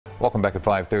Welcome back at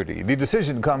 5:30. The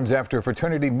decision comes after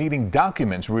fraternity meeting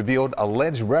documents revealed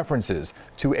alleged references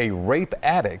to a rape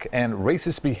attic and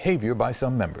racist behavior by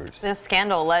some members. This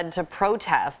scandal led to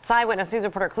protests. Eyewitness News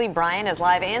reporter Cleve Bryan is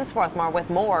live in Swarthmore with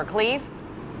more. Cleve?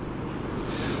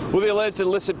 Well, the alleged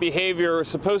illicit behavior is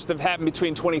supposed to have happened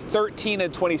between 2013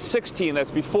 and 2016. That's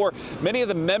before many of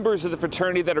the members of the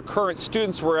fraternity that are current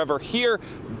students were ever here,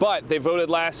 but they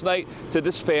voted last night to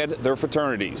disband their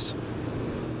fraternities.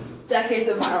 Decades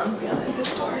of violence behind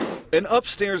this door. An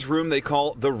upstairs room they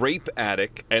call the rape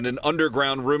attic and an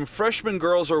underground room freshman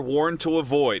girls are warned to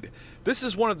avoid. This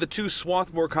is one of the two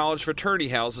Swarthmore College fraternity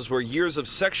houses where years of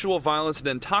sexual violence and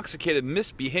intoxicated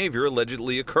misbehavior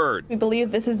allegedly occurred. We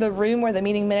believe this is the room where the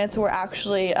meeting minutes were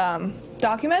actually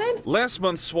documented. Last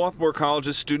month, Swarthmore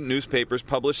College's student newspapers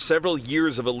published several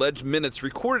years of alleged minutes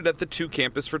recorded at the two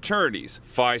campus fraternities,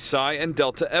 Phi Psi and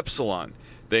Delta Epsilon.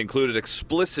 They included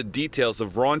explicit details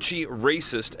of raunchy,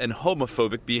 racist, and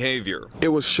homophobic behavior. It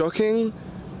was shocking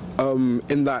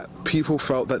in that people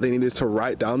felt that they needed to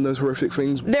write down those horrific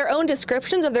things. Their own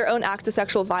descriptions of their own acts of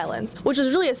sexual violence, which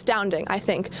is really astounding, I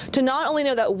think, to not only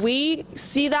know that we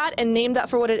see that and name that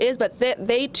for what it is, but that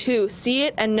they too see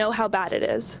it and know how bad it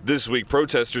is. This week,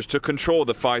 protesters took control of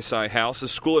the Phi Psi house as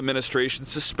school administration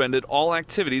suspended all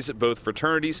activities at both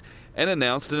fraternities and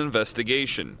announced an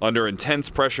investigation. Under intense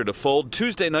pressure to fold,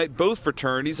 Tuesday night both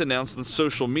fraternities announced on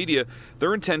social media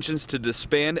their intentions to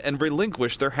disband and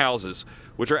relinquish their houses,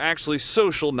 which are actually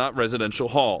social, not residential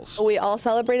halls. We all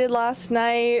celebrated last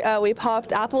night. We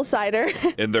popped apple cider.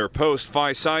 In their post,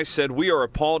 Phi Psi said, "We are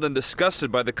appalled and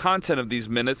disgusted by the content of these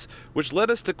minutes, which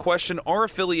led us to question our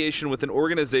affiliation with an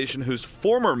organization whose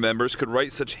former members could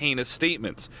write such heinous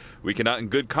statements. We cannot in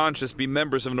good conscience be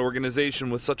members of an organization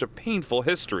with such a painful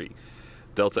history."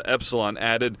 Delta Epsilon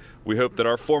added, "We hope that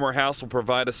our former house will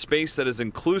provide a space that is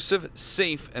inclusive,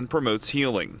 safe, and promotes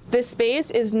healing." This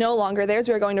space is no longer theirs.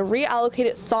 We are going to reallocate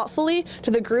it thoughtfully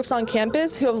to the groups on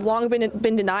campus who have long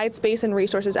been denied space and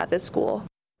resources at this school.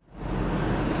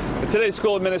 Today's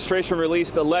school administration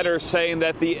released a letter saying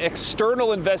that the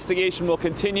external investigation will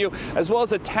continue, as well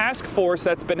as a task force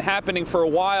that's been happening for a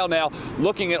while now,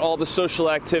 looking at all the social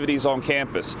activities on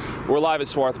campus. We're live at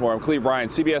Swarthmore. I'm Cleve Bryan,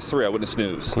 CBS 3 Eyewitness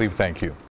News. Cleve, thank you.